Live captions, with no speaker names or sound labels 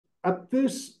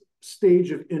this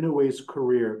stage of Inoue's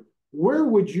career, where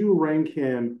would you rank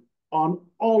him on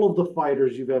all of the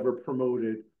fighters you've ever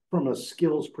promoted from a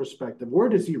skills perspective? Where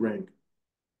does he rank?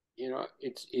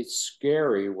 It's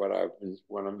scary what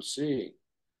I'm seeing.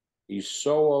 He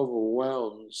so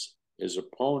overwhelms his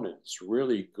opponents,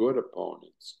 really good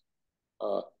opponents,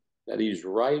 uh, that he's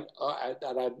right. I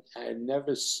had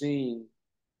never seen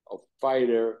a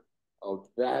fighter of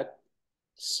that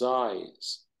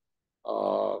size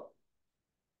uh,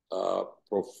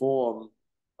 perform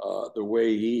the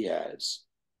way he has.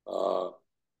 Uh,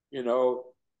 you know,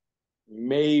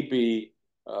 maybe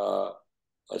a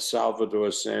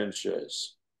Salvador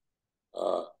Sanchez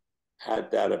uh,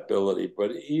 had that ability,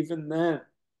 but even then,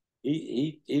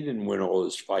 he didn't win all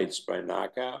his fights by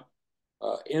knockout.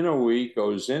 Inoue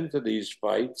goes into these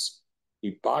fights,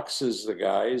 he boxes the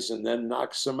guys and then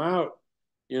knocks them out.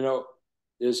 You know,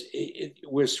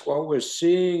 what we're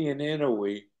seeing in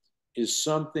Inoue is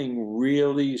something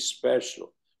really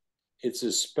special. It's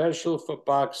as special for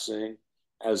boxing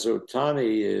as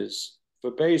Otani is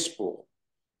for baseball.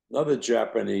 Another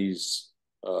Japanese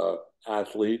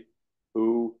athlete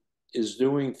who is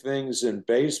doing things in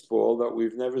baseball that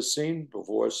we've never seen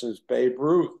before since Babe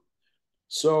Ruth.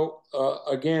 So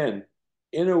again,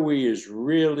 Inoue is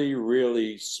really,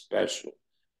 really special.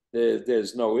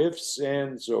 There's no ifs,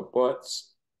 ands, or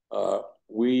buts.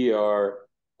 We are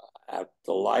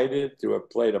delighted to have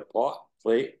playing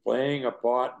a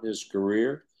part in his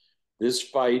career. This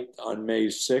fight on May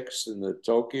 6th in the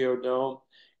Tokyo Dome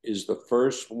is the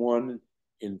first one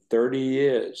in 30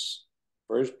 years,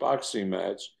 first boxing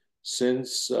match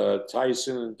since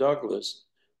Tyson and Douglas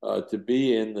to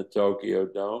be in the Tokyo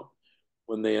Dome.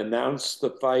 When they announced the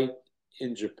fight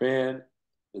in Japan,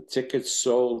 the tickets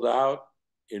sold out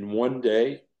in one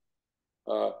day.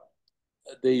 Uh,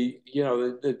 the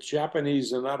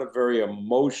Japanese are not a very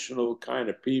emotional kind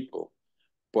of people,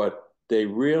 but they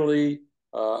really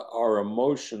are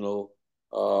emotional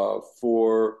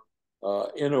for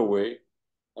Inoue,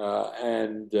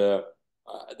 and the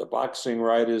Boxing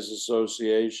Writers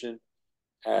Association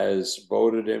has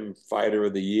voted him Fighter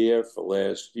of the Year for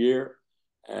last year,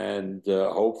 and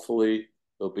hopefully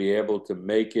he'll be able to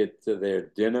make it to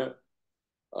their dinner.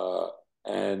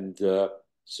 And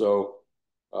so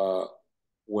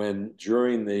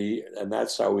and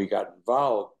that's how we got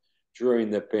involved during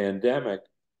the pandemic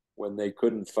when they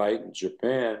couldn't fight in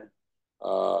Japan.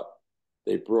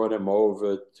 They brought him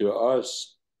over to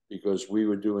us because we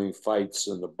were doing fights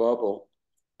in the bubble.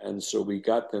 And so we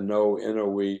got to know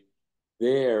Inoue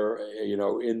there,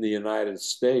 in the United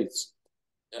States.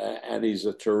 And he's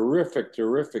a terrific,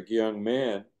 terrific young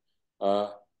man,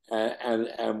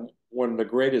 and one of the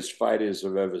greatest fighters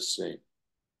I've ever seen.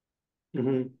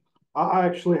 Mm-hmm. I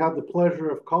actually had the pleasure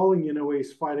of calling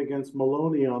Inoue's fight against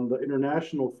Maloney on the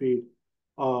international feed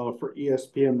for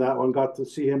ESPN. That one got to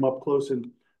see him up close and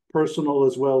personal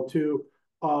as well too.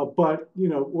 But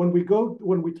when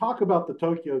we talk about the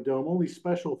Tokyo Dome, only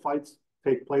special fights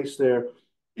take place there.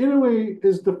 Inoue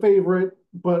is the favorite,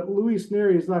 but Luis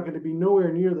Neri is not going to be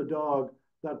nowhere near the dog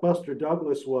that Buster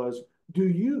Douglas was. Do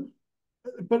you?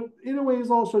 But Inoue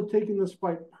is also taking this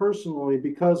fight personally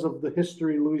because of the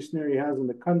history Luis Neri has in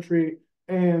the country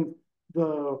and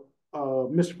the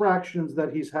misfractions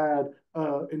that he's had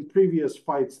in previous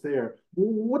fights there.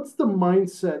 What's the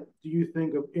mindset, do you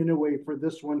think, of Inoue for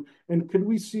this one? And could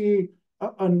we see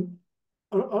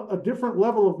a different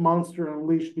level of monster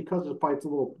unleashed because the fight's a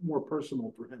little more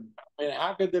personal for him? I mean,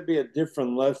 how could there be a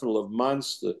different level of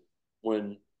monster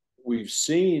when we've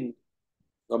seen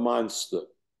the monster?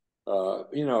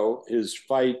 His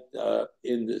fight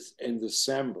in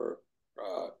December.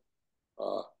 Uh,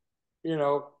 uh,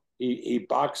 he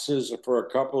boxes for a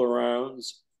couple of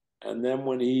rounds, and then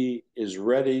when he is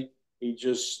ready, he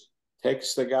just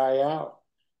takes the guy out.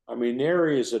 I mean,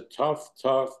 Neri is a tough,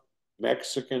 tough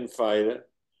Mexican fighter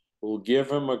who'll give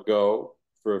him a go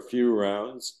for a few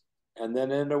rounds, and then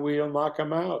Inoue will knock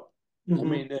him out. I Mm-hmm.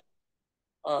 mean,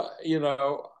 uh, you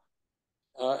know,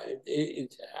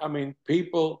 I mean,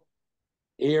 people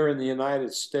here in the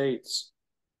United States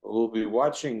who'll be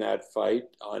watching that fight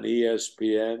on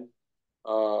ESPN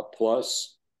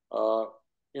Plus.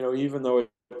 Even though it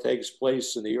takes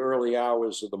place in the early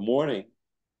hours of the morning,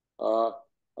 uh,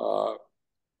 uh,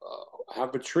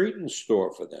 have a treat in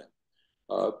store for them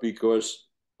because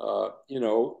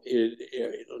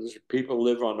people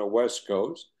live on the West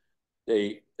Coast.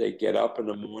 They get up in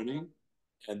the morning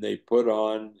and they put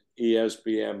on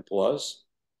ESPN Plus,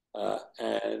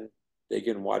 and they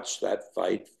can watch that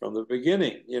fight from the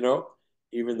beginning,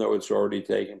 even though it's already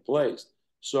taken place.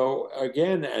 So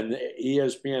again, and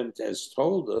ESPN has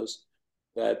told us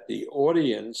that the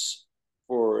audience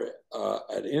for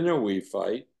an Inoue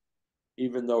fight,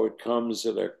 even though it comes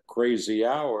at a crazy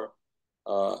hour,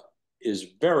 uh, is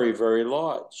very, very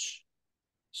large.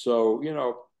 So,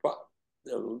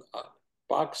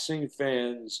 boxing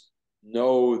fans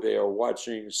know they are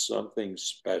watching something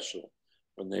special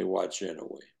when they watch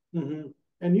Inoue. Mm-hmm.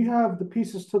 And you have the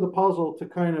pieces to the puzzle to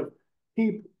kind of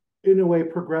keep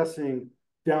Inoue progressing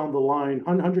down the line.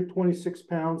 126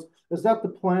 pounds. Is that the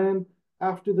plan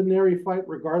after the Neri fight,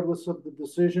 regardless of the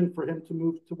decision for him to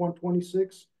move to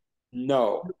 126?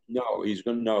 No, no,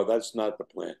 no, that's not the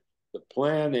plan. The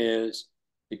plan is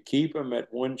to keep him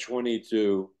at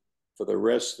 122 for the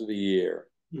rest of the year.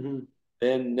 Mm-hmm.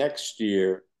 Then next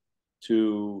year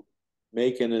to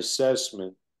make an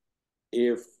assessment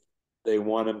if they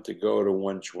want him to go to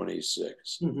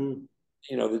 126. Mm-hmm.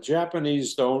 The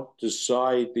Japanese don't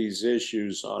decide these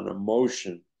issues on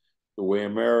emotion the way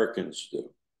Americans do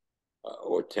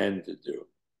or tend to do.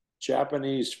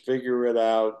 Japanese figure it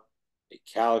out, they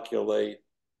calculate,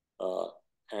 uh,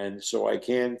 and so I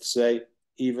can't say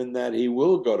even that he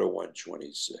will go to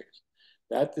 126.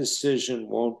 That decision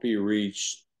won't be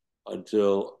reached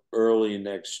until early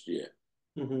next year.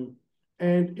 Mm-hmm.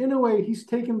 And in a way, he's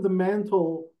taken the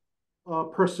mantle,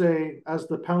 per se, as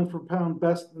the pound for pound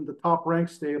best in the top rank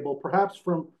stable, perhaps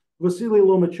from Vasily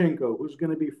Lomachenko, who's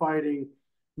going to be fighting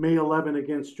May 11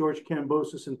 against George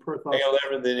Kambosos in Perth, May Australia.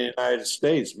 11th in the United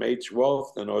States, May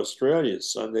 12th in Australia,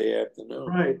 Sunday afternoon.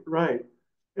 Right, right.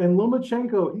 And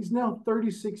Lomachenko, he's now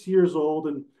 36 years old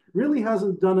and really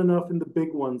hasn't done enough in the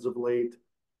big ones of late.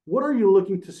 What are you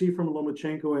looking to see from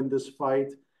Lomachenko in this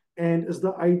fight? And is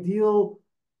the ideal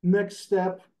next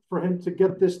step for him to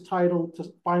get this title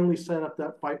to finally set up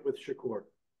that fight with Shakur?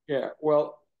 Yeah,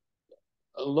 well,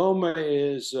 Loma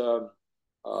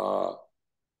uh,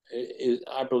 is,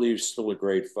 I believe, still a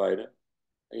great fighter.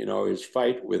 His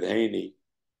fight with Haney,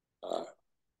 uh,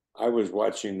 I was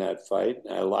watching that fight,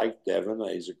 and I liked Devin.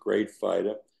 He's a great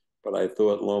fighter, but I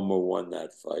thought Loma won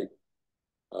that fight.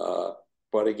 Uh,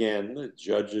 but again, the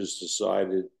judges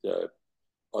decided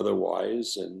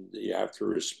otherwise, and you have to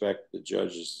respect the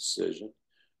judge's decision.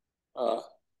 Uh,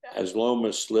 has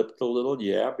Loma slipped a little?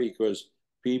 Yeah, because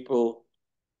people,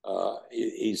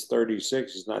 he's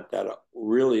 36, he's not that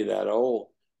really that old,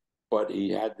 but he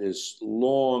had this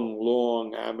long,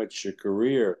 long amateur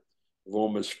career of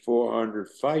almost 400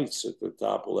 fights at the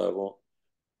top level.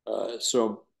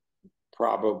 So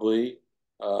probably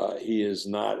he is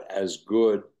not as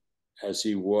good as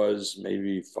he was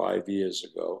maybe 5 years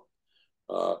ago.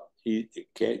 Uh, he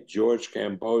George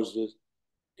Camboza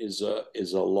is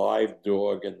a live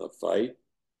dog in the fight.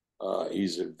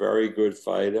 He's a very good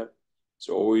fighter. He's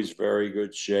always very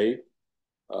good shape.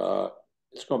 Uh,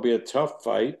 it's going to be a tough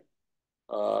fight,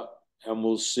 uh, and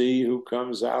we'll see who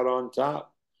comes out on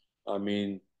top. I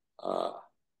mean, uh,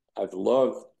 I've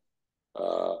loved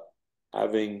uh,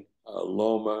 having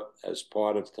Loma as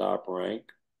part of Top Rank.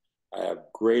 I have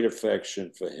great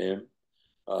affection for him.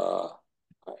 Uh,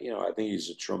 I think he's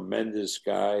a tremendous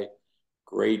guy,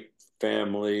 great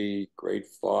family, great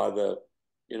father,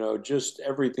 just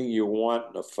everything you want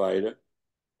in a fighter.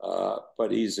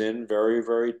 But he's in very,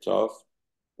 very tough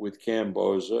with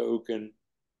Camboza, who can,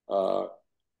 uh,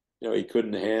 he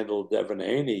couldn't handle Devin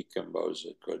Haney, Camboza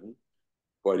couldn't,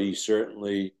 but he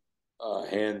certainly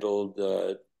handled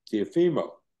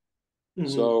Teofimo. Mm-hmm.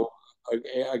 So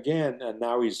again, and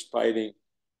now he's fighting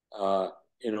uh,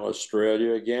 in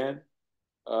Australia again.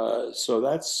 So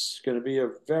that's going to be a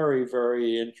very,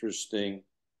 very interesting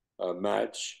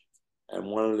match. And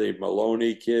one of the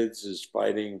Maloney kids is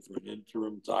fighting for an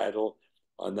interim title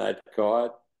on that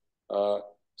card. Uh,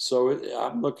 so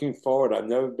I'm looking forward. I've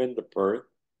never been to Perth,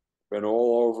 been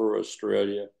all over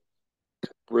Australia,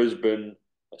 Brisbane,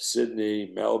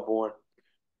 Sydney, Melbourne,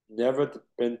 never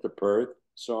been to Perth.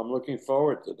 So I'm looking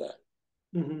forward to that.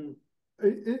 Mm-hmm.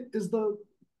 Is the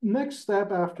next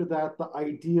step after that the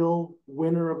ideal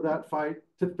winner of that fight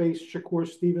to face Shakur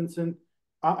Stevenson?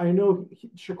 I know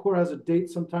Shakur has a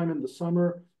date sometime in the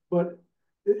summer, but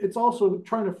it's also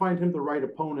trying to find him the right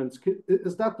opponents.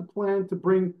 Is that the plan to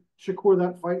bring Shakur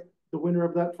that fight, the winner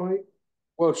of that fight?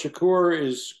 Well, Shakur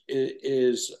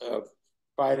is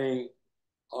fighting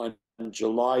on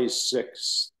July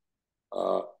 6th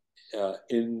uh,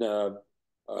 in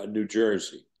New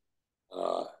Jersey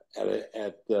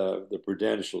at the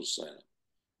Prudential Center.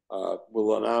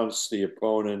 We'll announce the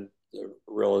opponent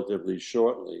relatively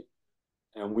shortly.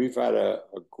 And we've had a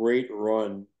great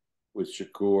run with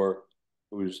Shakur,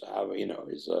 who's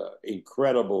is an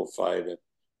incredible fighter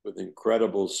with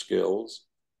incredible skills.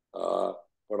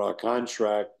 But our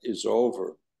contract is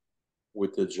over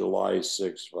with the July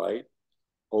 6th fight.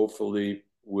 hopefully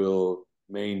will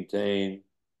maintain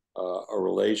a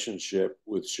relationship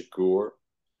with Shakur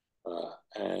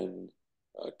and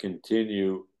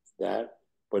continue that.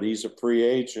 But he's a free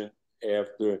agent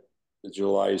after the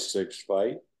July 6th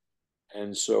fight.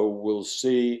 And so we'll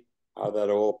see how that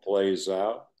all plays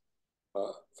out.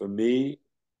 For me,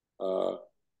 to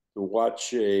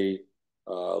watch a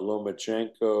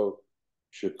Lomachenko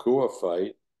Shakur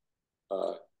fight,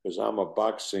 because I'm a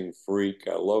boxing freak,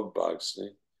 I love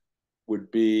boxing,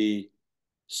 would be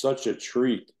such a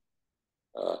treat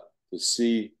to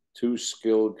see two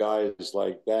skilled guys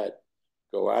like that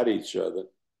go at each other.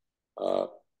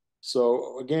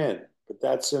 So again, but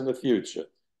that's in the future.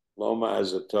 Loma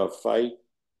has a tough fight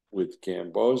with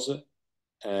Camboza,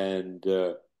 and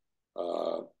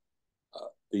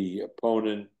the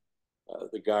opponent,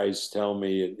 the guys tell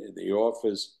me in the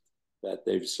office that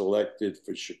they've selected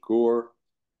for Shakur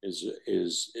is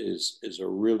a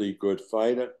really good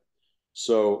fighter.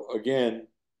 So again,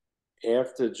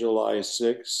 after July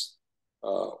 6th,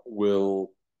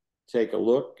 we'll take a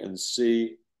look and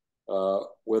see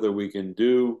whether we can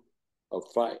do a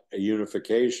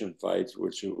unification fight,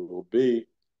 which it will be.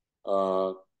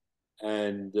 But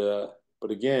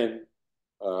again,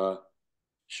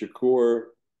 Shakur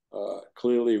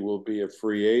clearly will be a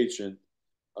free agent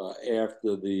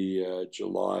after the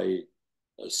July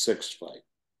 6th fight.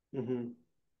 Mm-hmm.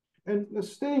 And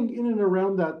staying in and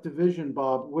around that division,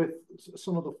 Bob, with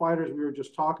some of the fighters we were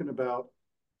just talking about,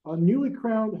 a newly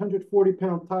crowned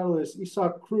 140-pound titleist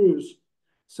Isaac Cruz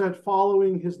said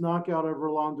following his knockout of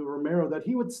Rolando Romero that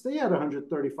he would stay at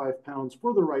 135 pounds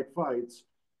for the right fights,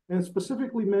 and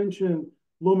specifically mentioned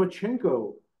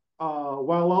Lomachenko,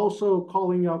 while also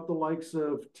calling out the likes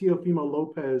of Teofimo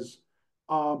Lopez.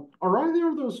 Are either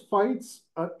of those fights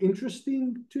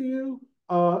interesting to you?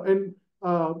 And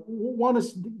want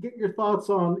to get your thoughts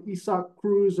on Isaac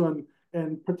Cruz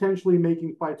and potentially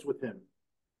making fights with him.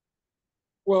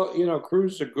 Well,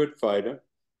 Cruz is a good fighter.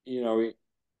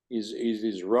 He's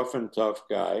a rough and tough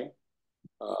guy.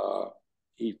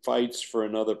 He fights for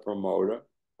another promoter,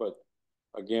 but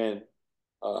again,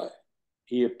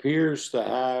 he appears to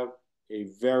have a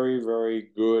very, very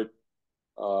good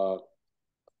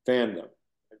fandom,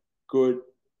 good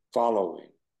following.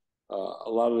 A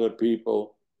lot of the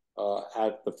people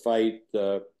at the fight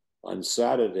on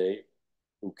Saturday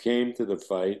who came to the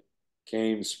fight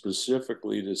came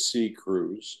specifically to see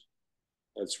Cruz.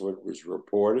 That's what was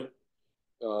reported.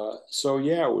 So,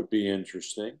 yeah, it would be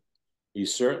interesting.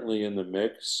 He's certainly in the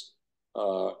mix.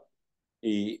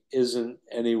 He isn't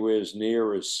anywhere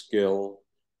near as skilled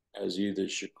as either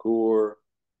Shakur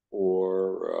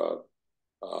or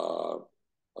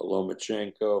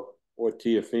Lomachenko or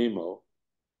Teofimo,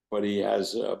 but he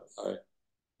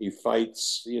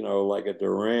fights, like a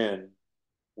Duran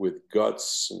with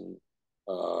guts and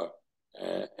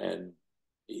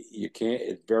you can't.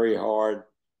 It's very hard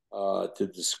to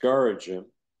discourage him.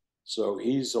 So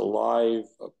he's a live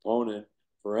opponent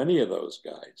for any of those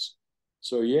guys.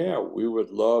 So yeah, we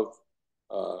would love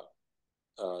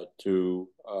to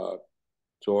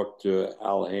talk to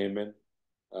Al Heyman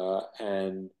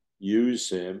and use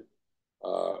him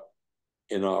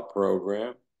in our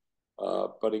program.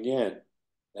 But again,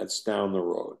 that's down the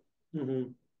road.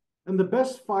 Mm-hmm. And the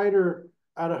best fighter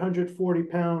at 140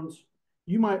 pounds,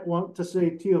 you might want to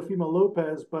say Teofimo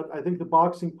Lopez, but I think the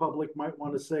boxing public might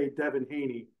want to say Devin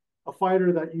Haney, a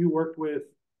fighter that you worked with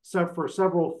for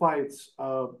several fights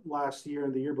last year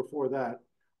and the year before that.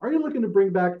 Are you looking to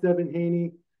bring back Devin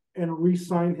Haney and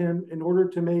re-sign him in order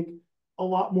to make a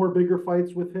lot more bigger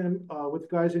fights with him, with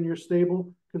guys in your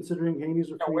stable, considering Haney's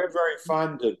a free? We're very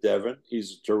fond of Devin.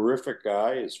 He's a terrific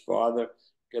guy. His father,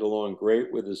 get along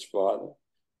great with his father.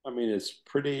 I mean, it's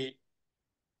pretty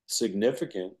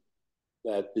significant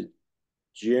that the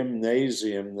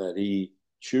gymnasium that he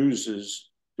chooses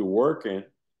to work in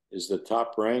is the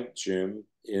top ranked gym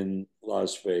in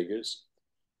Las Vegas.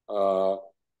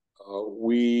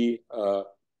 We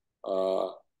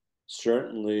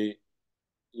certainly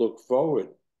look forward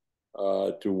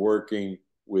to working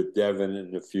with Devin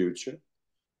in the future.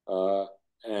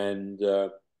 And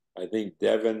I think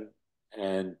Devin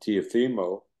and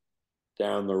Teofimo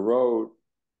down the road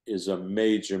is a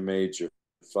major, major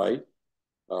fight.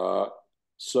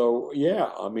 So, yeah,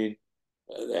 I mean,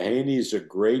 the Haneys are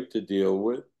great to deal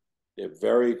with. They're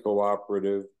very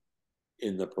cooperative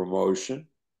in the promotion,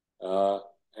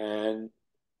 and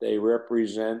they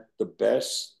represent the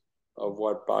best of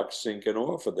what boxing can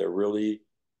offer. They're really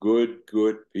good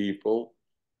people,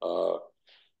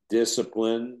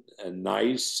 disciplined and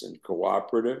nice and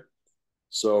cooperative.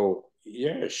 So,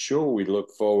 yeah, sure, we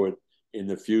look forward in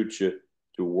the future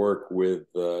to work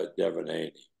with Devin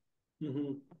Haney.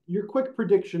 Mm-hmm. Your quick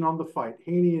prediction on the fight,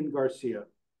 Haney and Garcia.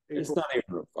 It's April. not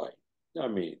even a fight. I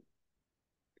mean,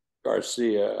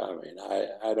 Garcia. I mean,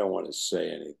 I don't want to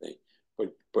say anything,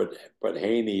 but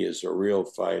Haney is a real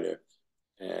fighter,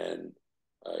 and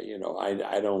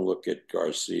I don't look at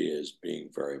Garcia as being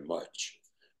very much.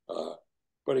 Uh,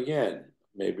 but again,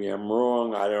 maybe I'm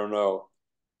wrong. I don't know.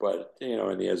 But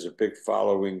and he has a big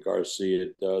following. Garcia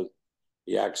does.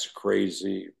 He acts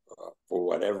crazy for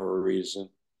whatever reason.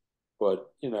 But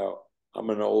I'm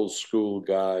an old school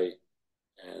guy,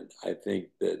 and I think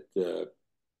that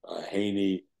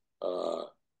Haney uh,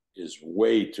 is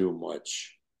way too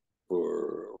much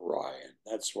for Ryan.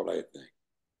 That's what I think.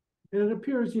 And it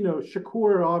appears,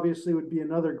 Shakur obviously would be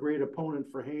another great opponent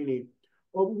for Haney.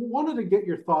 Well, wanted to get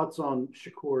your thoughts on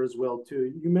Shakur as well,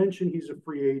 too. You mentioned he's a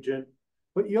free agent,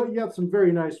 but you had some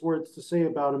very nice words to say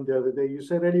about him the other day. You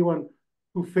said anyone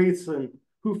who faces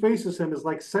him is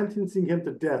like sentencing him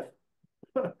to death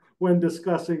when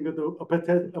discussing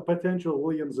a potential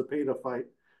Williams Zepeda fight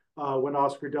when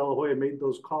Oscar De La Hoya made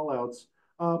those callouts.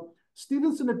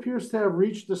 Stevenson appears to have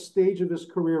reached the stage of his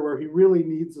career where he really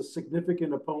needs a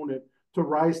significant opponent to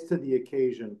rise to the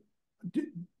occasion.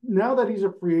 Now that he's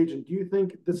a free agent, do you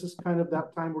think this is kind of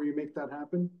that time where you make that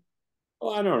happen?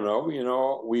 Well, I don't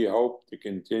know. We hope to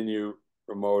continue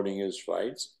promoting his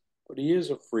fights, but he is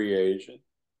a free agent,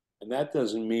 and that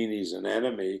doesn't mean he's an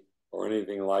enemy or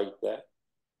anything like that.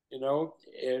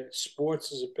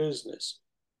 Sports is a business.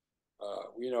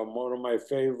 One of my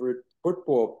favorite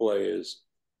football players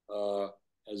uh,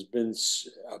 has been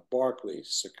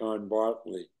Saquon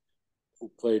Barkley,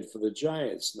 who played for the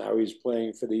Giants. Now he's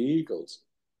playing for the Eagles.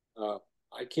 Uh,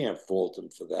 I can't fault him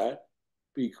for that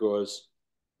because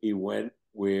he went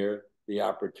where the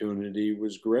opportunity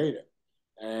was greater.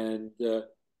 And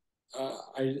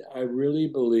I really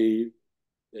believe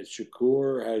that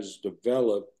Shakur has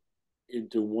developed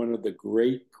into one of the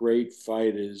great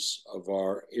fighters of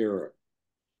our era.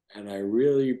 And I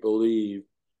really believe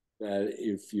that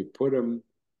if you put him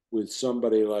with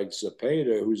somebody like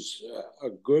Zepeda, who's a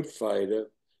good fighter,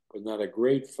 but not a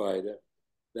great fighter,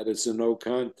 that it's a no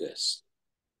contest.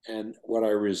 And what I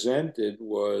resented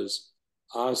was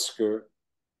Oscar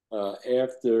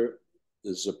after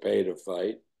the Zepeda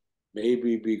fight,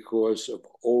 maybe because of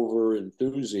over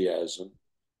enthusiasm,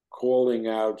 calling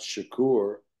out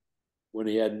Shakur when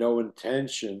he had no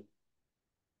intention,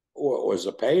 or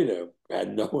Zepeda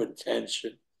had no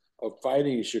intention of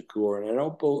fighting Shakur. And I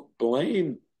don't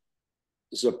blame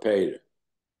Zepeda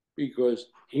because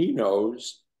he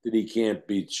knows that he can't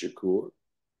beat Shakur.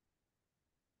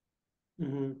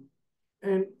 Mm-hmm.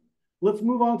 And let's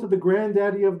move on to the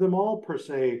granddaddy of them all, per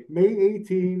se. May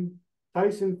 18,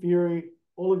 Tyson Fury,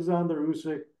 Alexander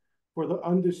Usyk for the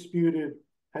undisputed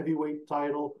heavyweight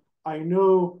title. I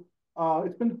know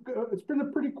it's been a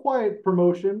pretty quiet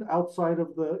promotion outside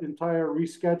of the entire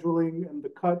rescheduling and the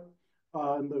cut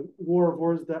and the war of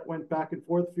words that went back and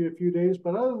forth for a few days.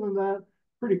 But other than that,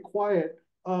 pretty quiet.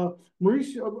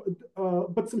 Mauricio,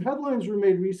 but some headlines were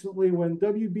made recently when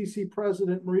WBC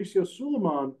President Mauricio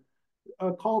Suleiman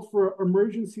called for an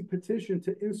emergency petition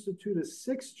to institute a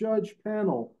six-judge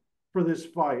panel for this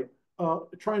fight,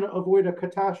 trying to avoid a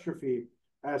catastrophe,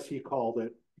 as he called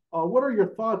it. What are your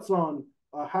thoughts on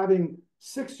having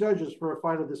six judges for a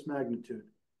fight of this magnitude?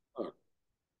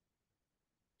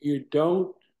 You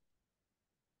don't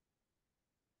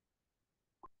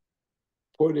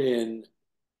put in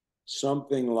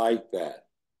something like that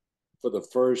for the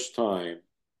first time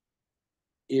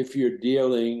if you're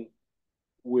dealing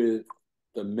with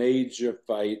the major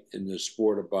fight in the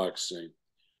sport of boxing,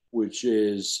 which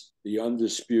is the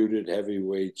undisputed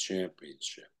heavyweight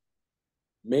championship.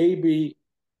 Maybe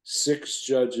six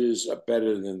judges are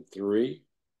better than three.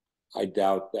 I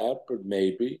doubt that, but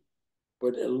maybe.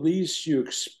 But at least you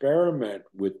experiment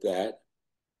with that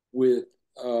with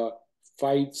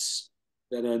fights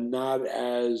that are not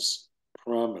as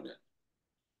prominent.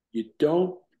 You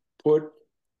don't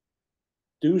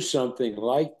do something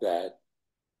like that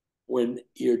when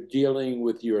you're dealing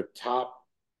with your top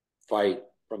fight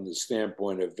from the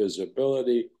standpoint of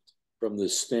visibility, from the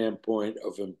standpoint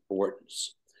of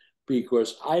importance.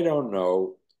 Because I don't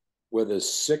know whether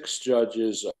six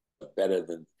judges are better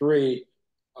than three.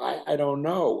 I don't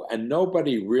know. And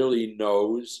nobody really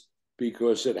knows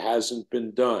because it hasn't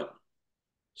been done.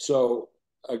 So,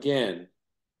 again,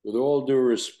 with all due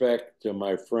respect to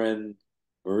my friend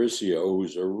Mauricio,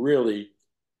 who's a really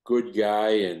good guy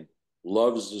and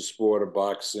loves the sport of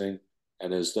boxing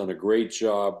and has done a great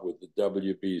job with the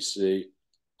WBC,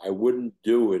 I wouldn't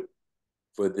do it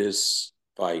for this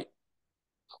fight.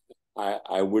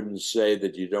 I wouldn't say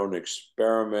that you don't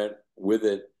experiment with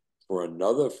it for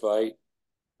another fight,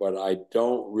 but I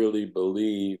don't really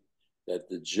believe that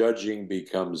the judging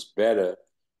becomes better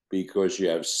because you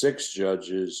have six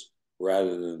judges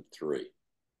rather than three.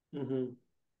 Mm-hmm.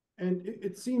 And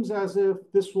it seems as if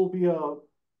this will be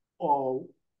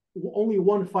only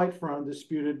one fight for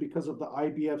Undisputed because of the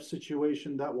IBF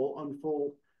situation that will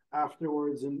unfold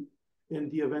afterwards in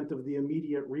the event of the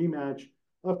immediate rematch.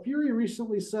 Fury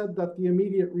recently said that the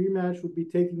immediate rematch would be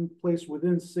taking place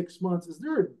within 6 months. Is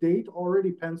there a date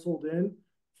already penciled in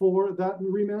for that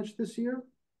rematch this year?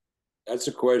 That's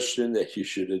a question that you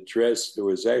should address to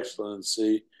His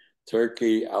Excellency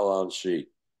Turki Al-Sheikh.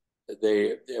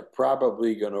 They're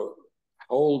probably going to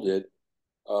hold it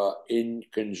in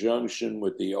conjunction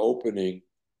with the opening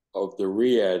of the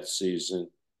Riyadh season,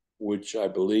 which I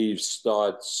believe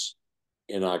starts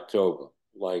in October,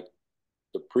 like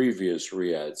the previous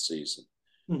Riyadh season.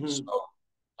 So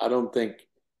Mm-hmm. I don't think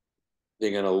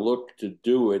they're going to look to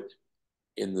do it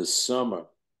in the summer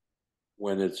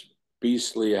when it's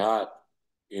beastly hot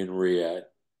in Riyadh.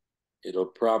 It'll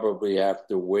probably have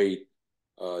to wait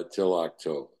till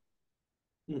October.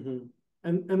 Mm-hmm.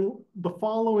 And the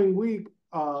following week,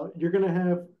 you're going to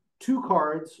have two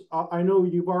cards. I know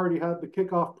you've already had the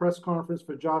kickoff press conference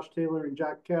for Josh Taylor and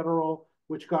Jack Catterall,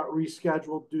 which got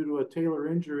rescheduled due to a Taylor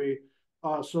injury.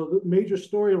 So the major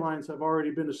storylines have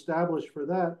already been established for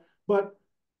that. But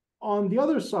on the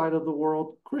other side of the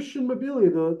world, Christian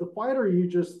Mabili, the fighter you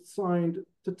just signed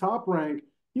to Top Rank,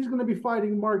 he's going to be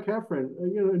fighting Mark Heffron.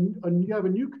 And you have a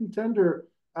new contender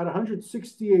at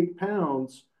 168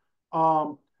 pounds.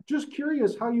 Just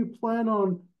curious how you plan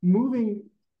on moving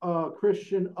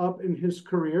Christian up in his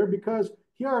career because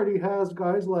he already has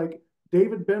guys like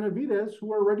David Benavidez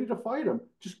who are ready to fight him.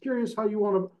 Just curious how you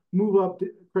want to move up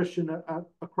Christian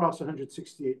across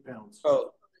 168 pounds.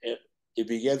 Well, if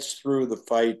he gets through the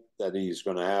fight that he's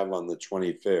going to have on the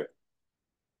 25th,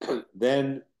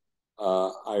 then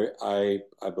I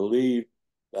believe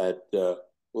that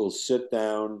we'll sit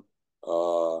down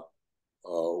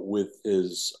with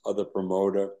his other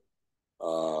promoter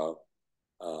uh,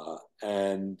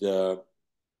 and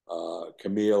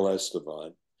Camille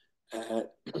Esteban and,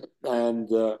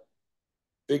 and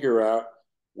figure out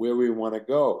where we want to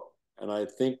go. And I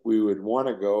think we would want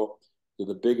to go to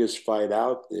the biggest fight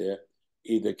out there,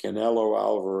 either Canelo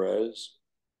Alvarez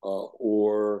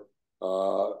or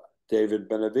David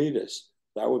Benavidez.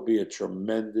 That would be a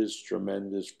tremendous,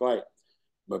 tremendous fight.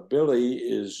 But Billy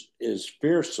is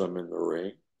fearsome in the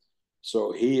ring,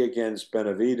 so he against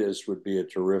Benavidez would be a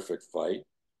terrific fight.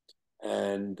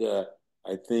 And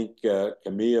I think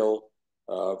Camille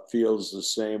feels the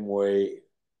same way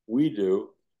we do.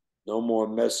 No more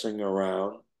messing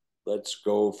around. Let's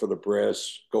go for the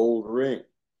brass gold ring.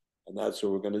 And that's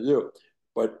what we're going to do.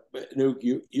 But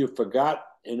Nuke, you forgot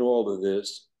in all of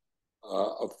this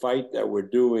a fight that we're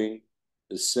doing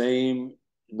the same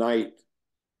night,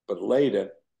 but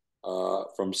later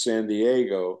from San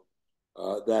Diego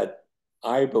that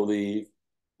I believe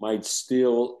might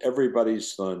steal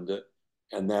everybody's thunder,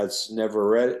 and that's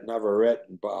Navarrete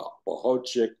and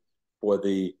Bohocic for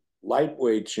the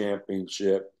lightweight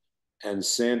championship, and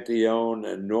Santione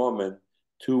and Norman,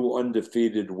 two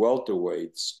undefeated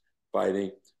welterweights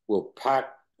fighting, will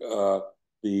pack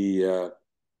the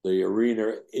the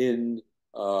arena in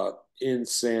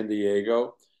San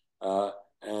Diego.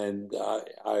 And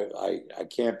I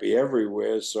can't be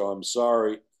everywhere, so I'm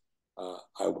sorry.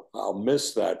 I'll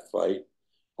miss that fight.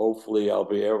 Hopefully, I'll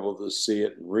be able to see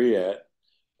it in Riyadh.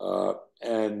 Uh,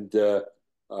 and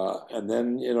and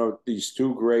then these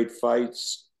two great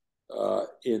fights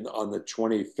in on the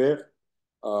 25th.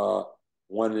 Uh,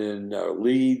 one in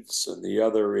Leeds and the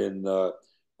other in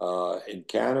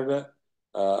Canada.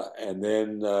 And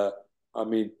then I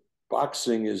mean,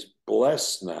 boxing is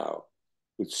blessed now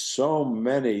with so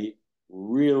many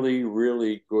really,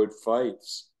 really good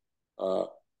fights. Uh,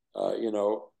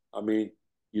 I mean,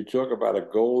 you talk about a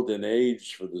golden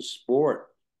age for the sport.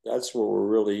 That's what we're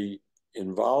really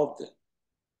involved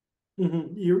in.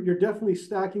 Mm-hmm. You're definitely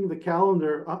stacking the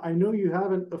calendar. I know you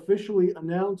haven't officially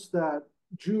announced that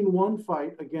June 1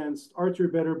 fight against Artur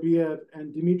Beterbiev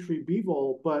and Dmitry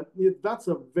Bivol, but that's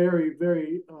a very,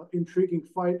 very intriguing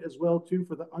fight as well, too,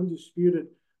 for the undisputed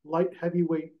light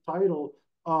heavyweight title.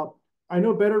 Uh, I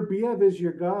know Beterbiev is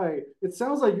your guy. It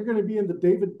sounds like you're going to be in the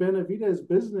David Benavidez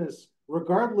business,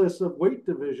 regardless of weight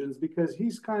divisions, because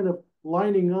he's kind of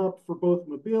lining up for both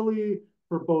Mabili,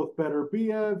 for both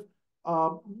Beterbiev.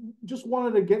 Uh, just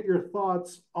wanted to get your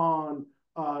thoughts on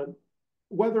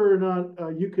whether or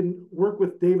not you can work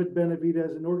with David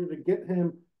Benavidez in order to get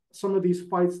him some of these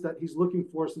fights that he's looking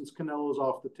for since Canelo's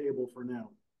off the table for now?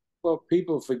 Well,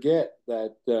 people forget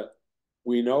that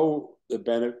we know the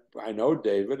benefit. I know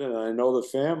David and I know the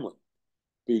family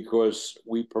because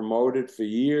we promoted for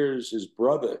years his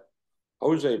brother,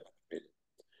 Jose,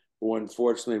 who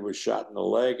unfortunately was shot in the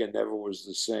leg and never was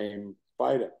the same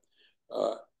fighter.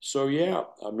 So yeah,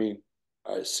 I mean,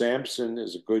 Samson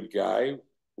is a good guy.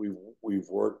 We've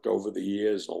worked over the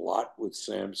years a lot with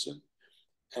Samson,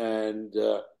 and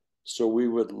so we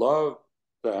would love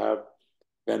to have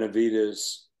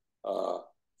Benavidez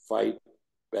fight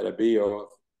Beterbiev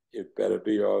if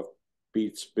Beterbiev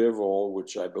beats Bivol,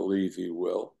 which I believe he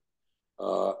will,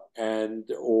 and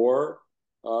or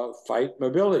fight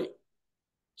Mabili.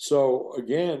 So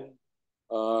again,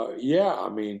 yeah, I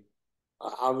mean,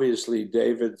 obviously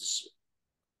David's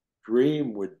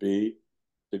dream would be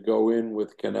to go in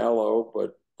with Canelo,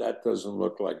 but that doesn't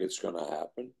look like it's going to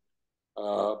happen.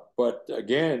 But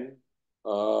again,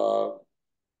 uh,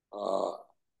 uh,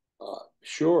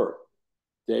 sure,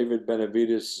 David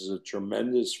Benavidez is a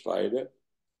tremendous fighter,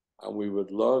 and we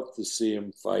would love to see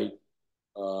him fight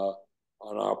on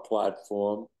our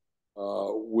platform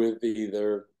with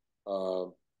either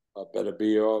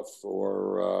Beterbiev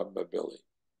or Mabili.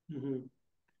 Mm-hmm.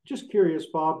 Just curious,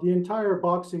 Bob, the entire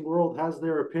boxing world has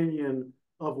their opinion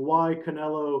of why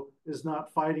Canelo is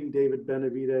not fighting David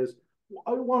Benavidez.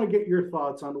 I want to get your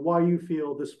thoughts on why you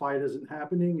feel this fight isn't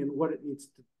happening and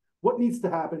what needs to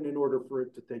happen in order for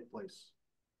it to take place.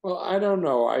 Well, I don't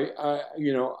know.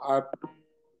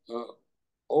 Uh,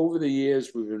 over the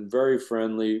years we've been very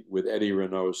friendly with Eddie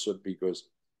Reynoso because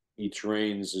he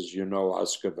trains, as you know,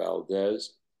 Oscar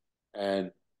Valdez,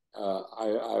 and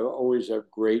I always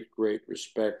have great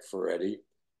respect for Eddie.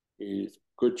 He's a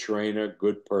good trainer,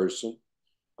 good person,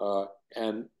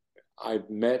 and I've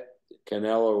met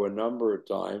Canelo a number of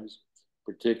times,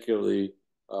 particularly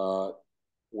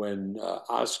when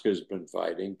Oscar's been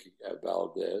fighting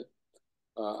Valdez.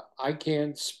 I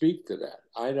can't speak to that.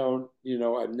 I don't,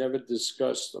 I've never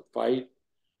discussed the fight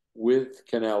with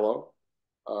Canelo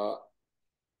uh,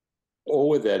 or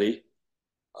with Eddie,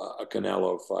 a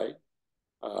Canelo fight.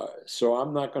 So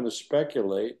I'm not going to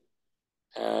speculate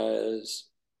as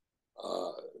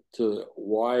uh, to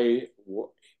why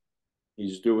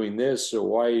he's doing this or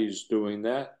why he's doing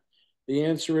that. The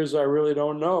answer is I really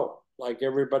don't know. Like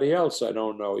everybody else, I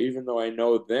don't know, even though I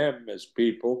know them as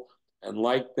people and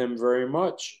like them very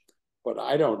much. But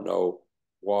I don't know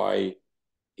why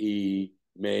he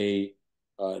may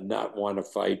not want to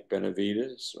fight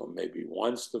Benavidez or maybe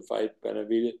wants to fight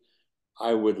Benavidez.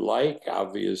 I would like,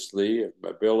 obviously, if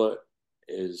Mabila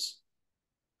is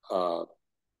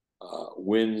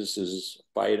wins his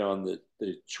fight on the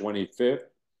 25th,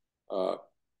 uh,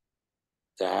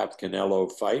 to have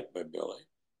Canelo fight Mabila.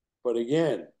 But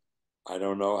again, I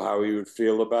don't know how he would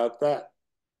feel about that.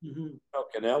 Mm-hmm.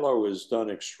 Canelo has done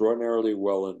extraordinarily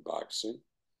well in boxing.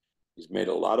 He's made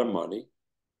a lot of money.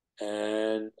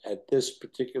 And at this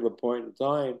particular point in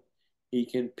time, he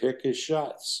can pick his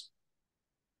shots.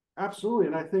 Absolutely,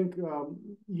 and I think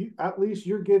at least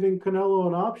you're giving Canelo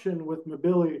an option with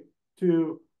Mabili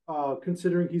to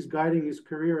considering he's guiding his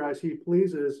career as he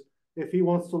pleases. If he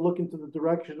wants to look into the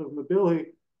direction of Mabili,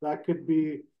 that could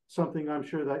be something I'm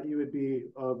sure that you would be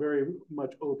very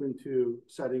much open to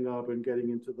setting up and getting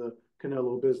into the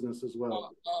Canelo business as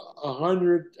well.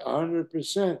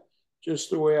 100%.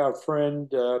 Just the way our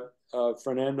friend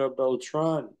Fernando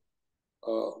Beltran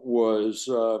was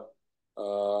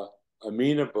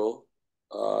amenable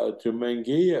to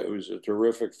Menguia, who's a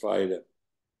terrific fighter,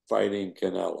 fighting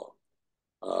Canelo.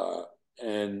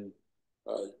 And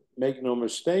make no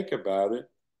mistake about it,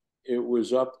 it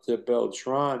was up to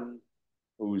Beltran,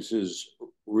 who's his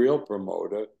real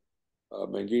promoter,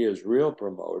 Menguia's real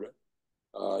promoter,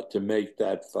 to make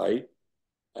that fight.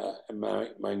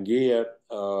 Menguia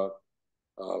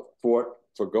fought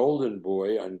for Golden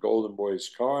Boy on Golden Boy's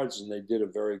cards, and they did a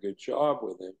very good job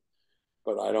with him.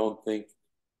 But I don't think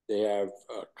they have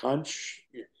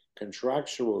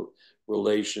contractual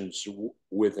relations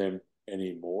with him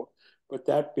anymore. But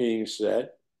that being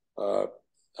said,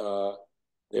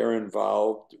 they're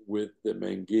involved with the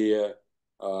Menguia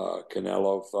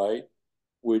Canelo fight,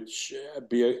 which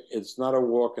it's not a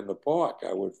walk in the park.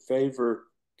 I would favor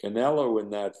Canelo in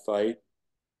that fight,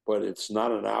 but it's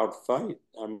not an out fight.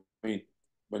 I mean,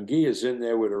 Menguia's in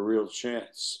there with a real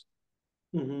chance.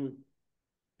 Mm-hmm.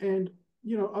 And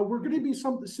we're going to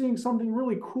be seeing something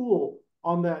really cool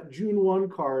on that June 1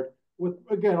 card with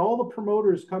again all the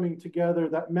promoters coming together.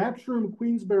 That Matchroom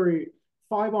Queensberry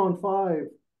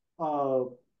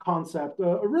 5-on-5 concept,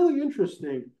 really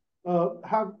interesting.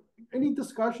 Have any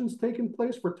discussions taking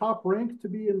place for Top Rank to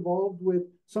be involved with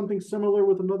something similar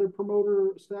with another promoter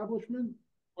establishment?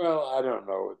 Well, I don't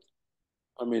know.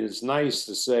 I mean, it's nice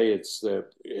to say it's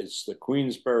the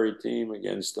Queensberry team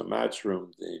against the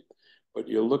Matchroom team, but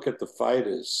you look at the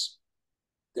fighters;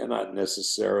 they're not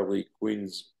necessarily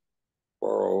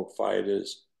Queensboro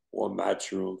fighters or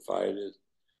Matchroom fighters.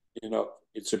 You know,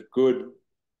 it's a good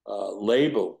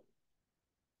label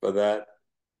for that,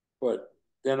 but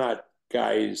they're not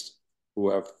guys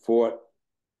who have fought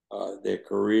their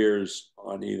careers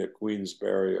on either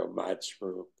Queensberry or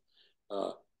Matchroom.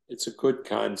 Uh, it's a good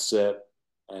concept,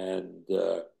 and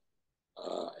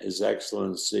His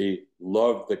Excellency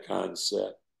loved the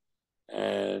concept.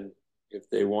 And if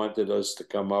they wanted us to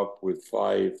come up with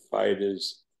five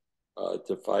fighters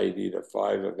to fight either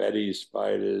five of Eddie's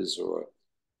fighters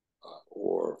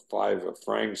or five of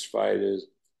Frank's fighters,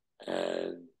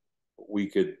 and we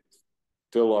could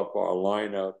fill up our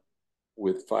lineup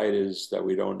with fighters that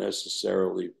we don't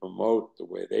necessarily promote the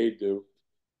way they do,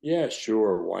 yeah,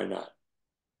 sure, why not?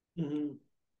 Mm-hmm.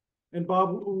 And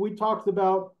Bob, we talked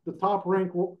about the Top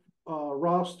Rank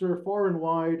roster far and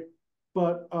wide,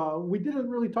 but we didn't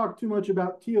really talk too much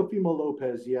about Teofimo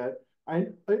Lopez yet.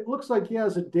 It looks like he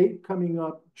has a date coming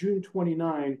up June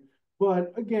 29,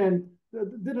 but again,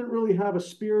 didn't really have a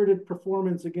spirited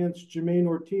performance against Jermaine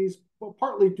Ortiz, well,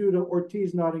 partly due to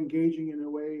Ortiz not engaging in a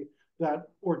way that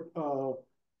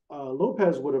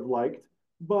Lopez would have liked.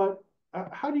 But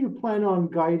how do you plan on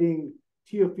guiding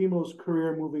Teofimo's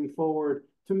career moving forward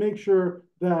to make sure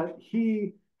that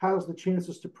he has the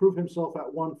chances to prove himself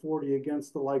at 140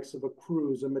 against the likes of a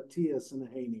Cruz, a Matias, and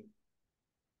a Haney?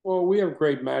 Well, we have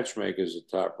great matchmakers at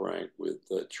Top Rank with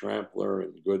Trampler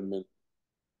and Goodman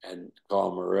and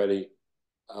Carl Moretti.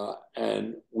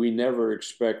 And we never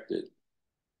expected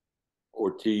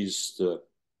Ortiz to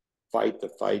fight the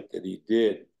fight that he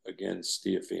did against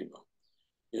Teofimo.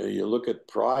 You know, you look at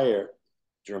prior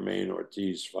Jermaine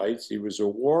Ortiz fights, he was a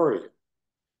warrior.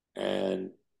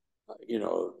 And, you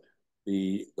know,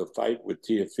 the fight with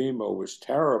Teofimo was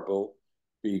terrible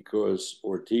because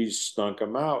Ortiz stunk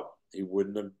him out. He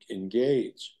wouldn't have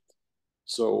engaged.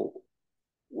 So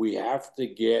we have to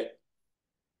get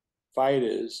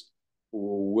fighters who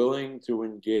are willing to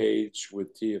engage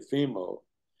with Teofimo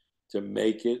to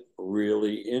make it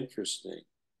really interesting.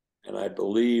 And I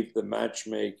believe the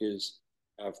matchmakers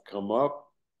have come up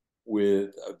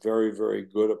with a very, very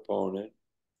good opponent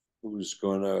who's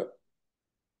going to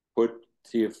put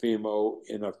Teofimo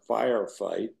in a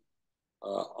firefight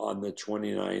on the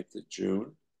 29th of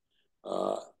June.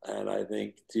 And I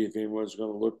think Teofimo is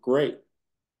going to look great.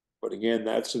 But again,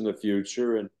 that's in the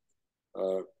future. And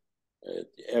uh,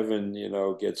 Evan, you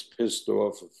know, gets pissed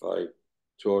off if I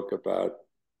talk about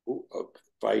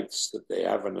fights that they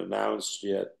haven't announced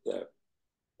yet that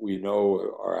we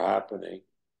know are happening.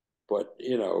 But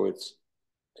you know,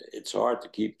 it's hard to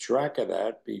keep track of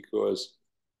that because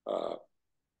uh,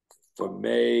 for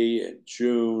May and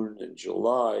June and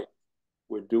July,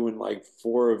 we're doing like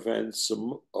four events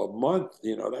a month.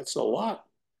 You know, that's a lot,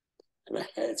 and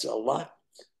it's a lot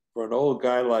for an old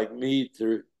guy like me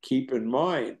to keep in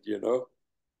mind. You know,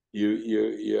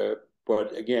 you.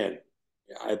 But again,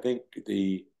 I think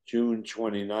the June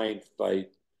 29th fight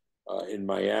in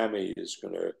Miami is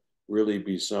going to really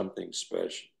be something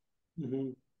special.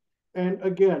 Mm-hmm. And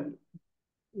again,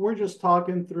 we're just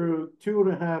talking through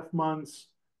 2.5 months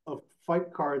of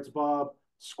fight cards, Bob.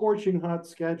 Scorching hot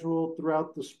schedule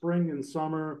throughout the spring and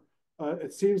summer.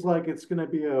 It seems like it's going to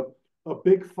be a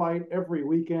big fight every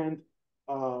weekend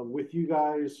with you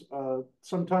guys.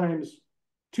 Sometimes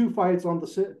two cards on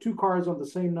the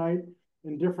same night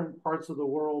in different parts of the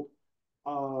world.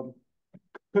 Um,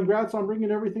 Congrats on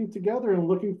bringing everything together and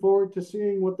looking forward to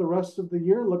seeing what the rest of the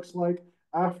year looks like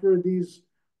after these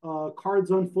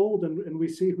cards unfold and we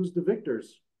see who's the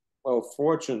victors. Well,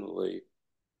 fortunately,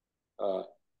 uh,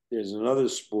 there's another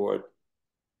sport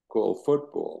called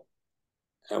football,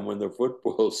 and when the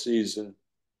football season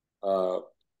uh,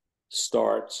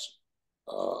 starts,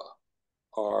 uh,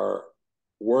 our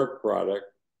work product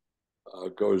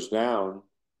goes down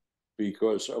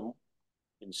because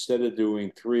instead of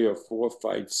doing three or four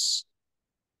fights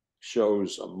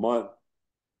shows a month,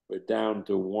 we're down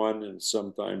to one and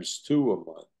sometimes two a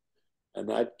month. And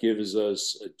that gives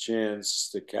us a chance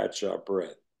to catch our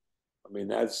breath. I mean,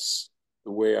 that's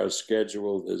the way our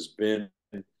schedule has been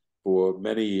for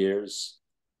many years.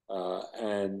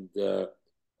 And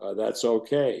that's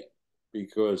okay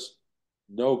because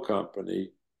no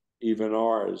company, even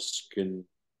ours, can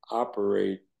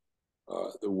operate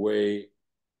the way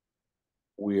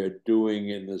we are doing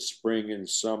in the spring and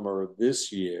summer of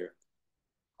this year,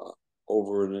 uh,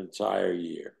 over an entire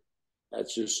year.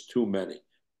 That's just too many.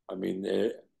 I mean,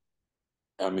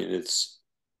 I mean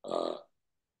uh,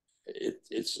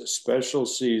 it's a special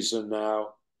season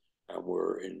now, and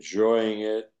we're enjoying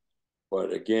it.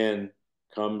 But again,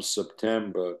 come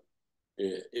September,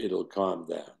 it'll calm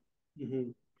down.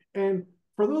 Mhm. And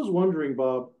for those wondering,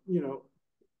 Bob,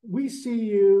 we see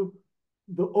you,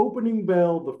 the opening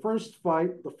bell, the first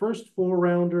fight, the first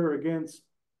four-rounder against,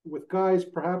 with guys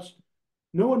perhaps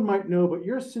no one might know, but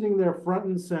you're sitting there front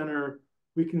and center.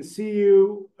 We can see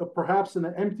you perhaps in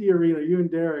an empty arena, you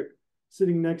and Derek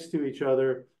sitting next to each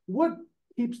other. What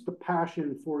keeps the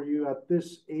passion for you at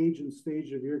this age and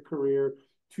stage of your career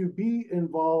to be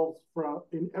involved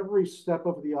in every step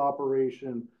of the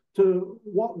operation, to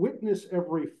witness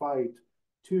every fight,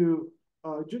 to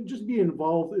just be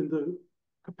involved in the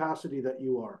capacity that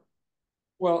you are?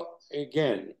 Well,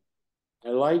 again, I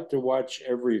like to watch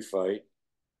every fight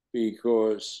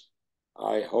because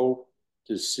I hope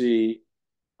to see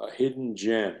hidden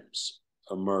gems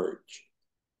emerge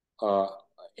uh,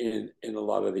 in a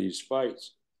lot of these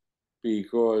fights.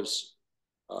 Because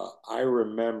I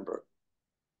remember,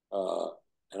 and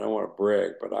I don't want to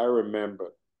brag, but I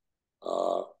remember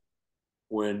uh,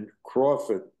 when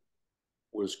Crawford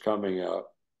was coming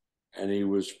up and he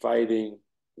was fighting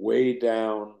way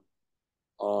down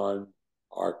on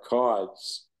our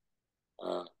cards.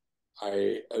 Uh,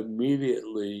 I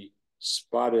immediately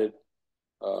spotted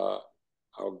uh,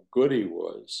 how good he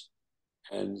was.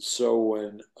 And so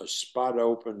when a spot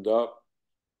opened up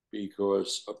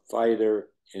because a fighter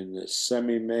in the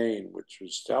semi-main, which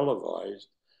was televised,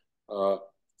 uh,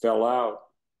 fell out,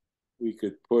 we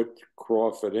could put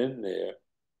Crawford in there,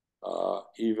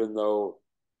 even though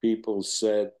people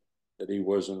said that he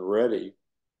wasn't ready.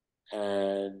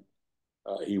 And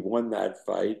he won that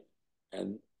fight,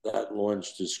 and that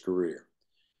launched his career.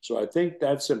 So I think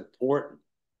that's important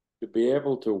to be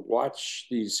able to watch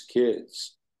these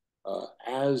kids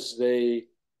as they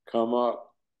come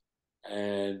up,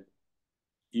 and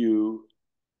you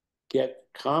get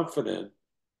confident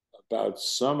about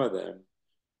some of them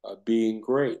being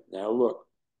great. Now, look,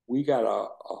 we got a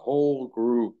whole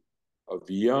group of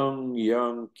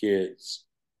young kids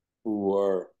who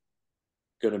are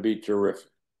going to be terrific.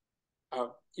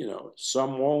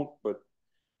 Some won't, but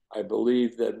I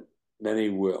believe that many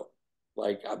will.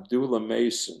 Like Abdullah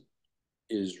Mason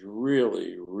is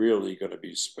really, really going to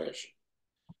be special.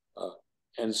 Uh,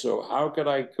 and so, how could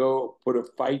I go put a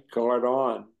fight card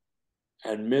on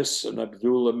and miss an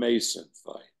Abdullah Mason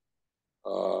fight?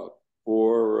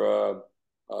 Or uh,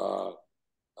 uh,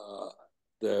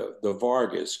 the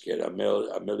Vargas kid,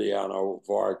 Emiliano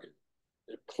Vargas.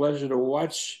 It's a pleasure to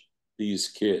watch these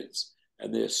kids,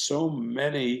 and there's so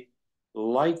many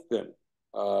like them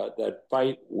that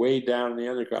fight way down in the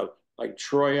undercard, like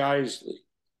Troy Isley.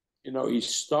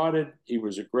 He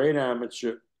was a great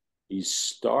amateur. He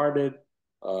started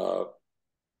uh,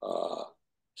 uh,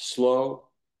 slow,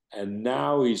 and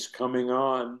now he's coming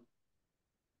on,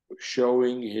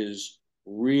 showing his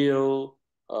real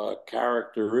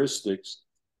characteristics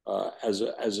as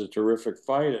a terrific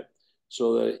fighter,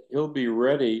 so that he'll be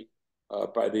ready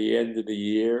by the end of the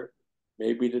year,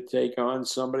 maybe to take on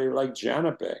somebody like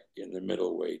Janabek in the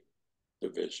middleweight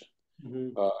division.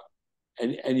 Mm-hmm.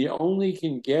 And you only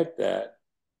can get that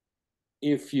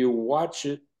if you watch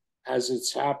it as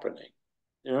it's happening,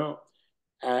 you know.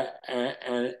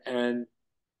 And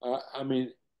I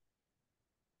mean,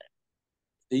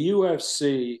 the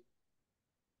UFC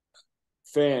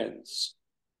fans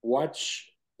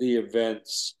watch the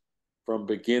events from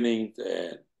beginning to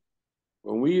end.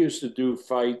 When we used to do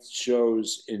fight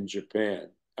shows in Japan,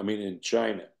 I mean in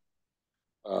China,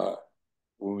 uh,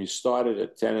 when we started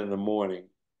at 10 in the morning,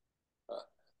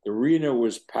 the arena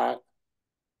was packed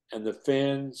and the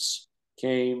fans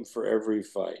came for every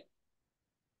fight.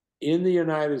 In the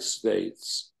United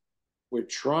States, we're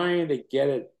trying to get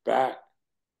it back.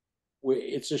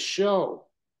 It's a show,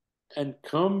 and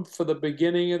come for the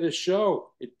beginning of the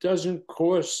show. It doesn't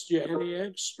cost you any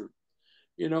extra.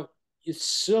 You know, it's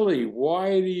silly. Why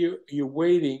are you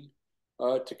waiting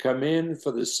to come in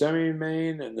for the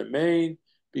semi-main and the main?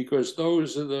 Because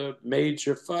those are the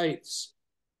major fights.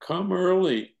 Come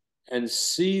early and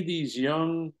see these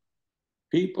young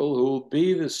people who will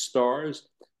be the stars,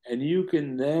 and you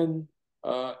can then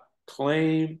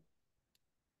claim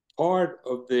part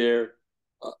of their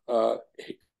uh, uh,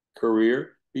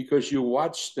 career because you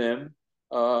watch them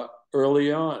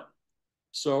early on.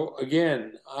 So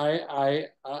again, I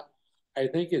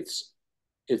think it's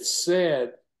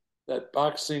sad that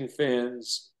boxing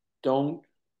fans don't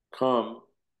come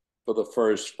for the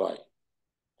first fight,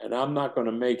 And I'm not going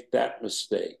to make that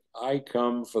mistake. I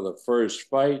come for the first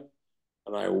fight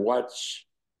and I watch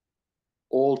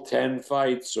all 10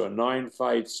 fights or 9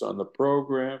 fights on the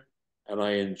program and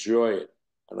I enjoy it.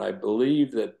 And I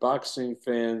believe that boxing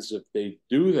fans, if they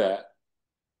do that,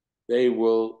 they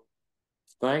will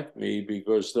thank me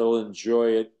because they'll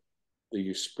enjoy it, the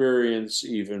experience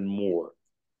even more.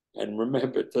 And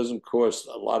remember, it doesn't cost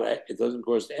a lot of, it doesn't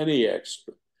cost any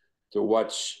extra to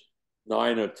watch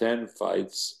 9 or 10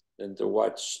 fights than to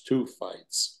watch 2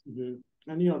 fights.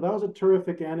 Mm-hmm. And, that was a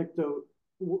terrific anecdote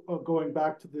going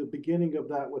back to the beginning of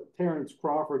that with Terrence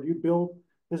Crawford. You built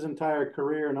his entire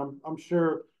career, and I'm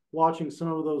sure watching some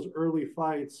of those early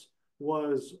fights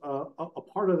was a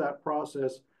part of that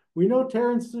process. We know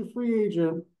Terrence is a free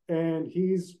agent, and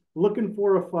he's looking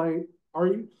for a fight. Are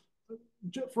you,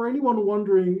 for anyone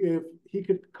wondering if he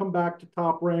could come back to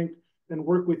Top Rank and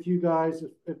work with you guys,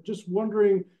 if just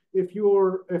wondering if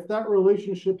that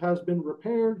relationship has been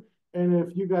repaired and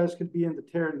if you guys could be in the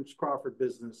Terrence Crawford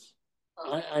business.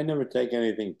 I never take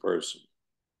anything personal,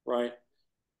 right?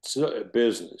 It's a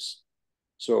business.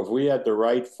 So if we had the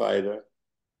right fighter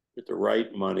with the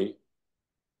right money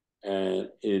and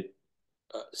it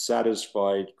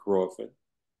satisfied Crawford,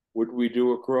 would we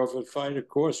do a Crawford fight? Of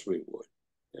course we would.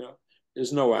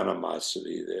 There's no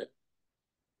animosity there.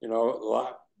 A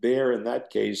lot there in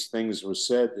that case, things were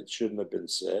said that shouldn't have been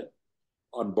said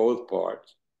on both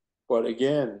parts. But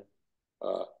again,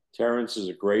 Terrence is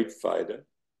a great fighter.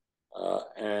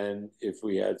 And if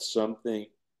we had something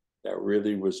that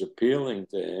really was appealing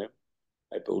to him,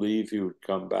 I believe he would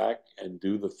come back and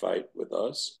do the fight with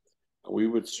us. And we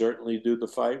would certainly do the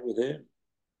fight with him.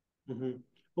 Mm-hmm.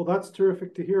 Well, that's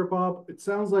terrific to hear, Bob. It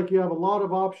sounds like you have a lot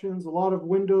of options, a lot of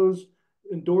windows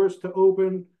and doors to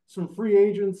open, some free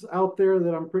agents out there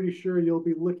that I'm pretty sure you'll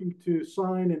be looking to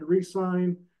sign and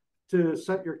re-sign to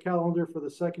set your calendar for the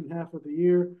second half of the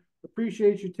year.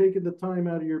 Appreciate you taking the time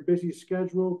out of your busy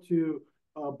schedule to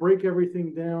break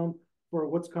everything down for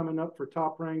what's coming up for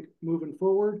Top Rank moving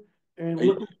forward. And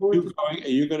looking forward to. Are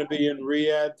you going to be in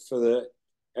Riyadh for the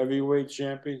heavyweight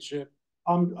championship?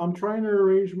 I'm trying to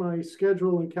arrange my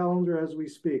schedule and calendar as we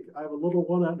speak. I have a little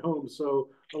one at home, so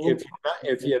if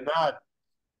you're not,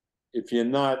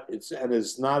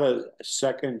 it's not a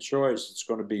second choice. It's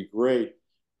going to be great.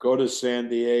 Go to San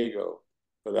Diego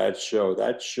for that show.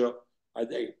 That show, I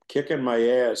think, kicking my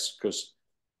ass because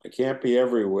I can't be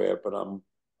everywhere, but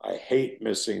I hate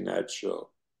missing that show.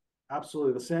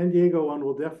 Absolutely, the San Diego one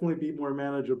will definitely be more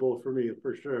manageable for me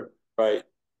for sure. Right.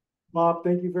 Bob,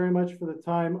 thank you very much for the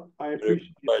time. I appreciate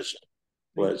it. Pleasure.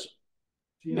 Pleasure.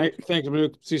 See you next. Thanks,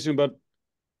 Manouk. See you soon, bud.